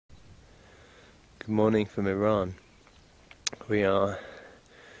Good morning from Iran. We are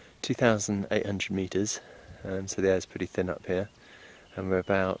 2,800 metres, so the air is pretty thin up here, and we're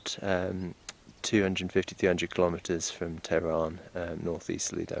about 250-300 kilometres from Tehran,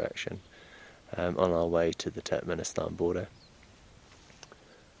 northeasterly direction, on our way to the Turkmenistan border.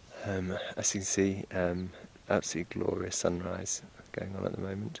 As you can see, absolutely glorious sunrise going on at the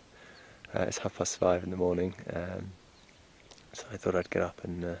moment. It's 5:30 in the morning, so I thought I'd get up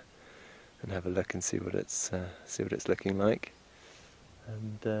and have a look and see what it's looking like.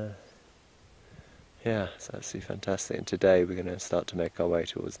 And yeah, it's absolutely fantastic. And today we're going to start to make our way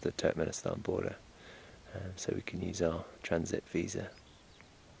towards the Turkmenistan border, so we can use our transit visa.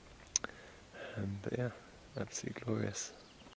 But yeah, absolutely glorious.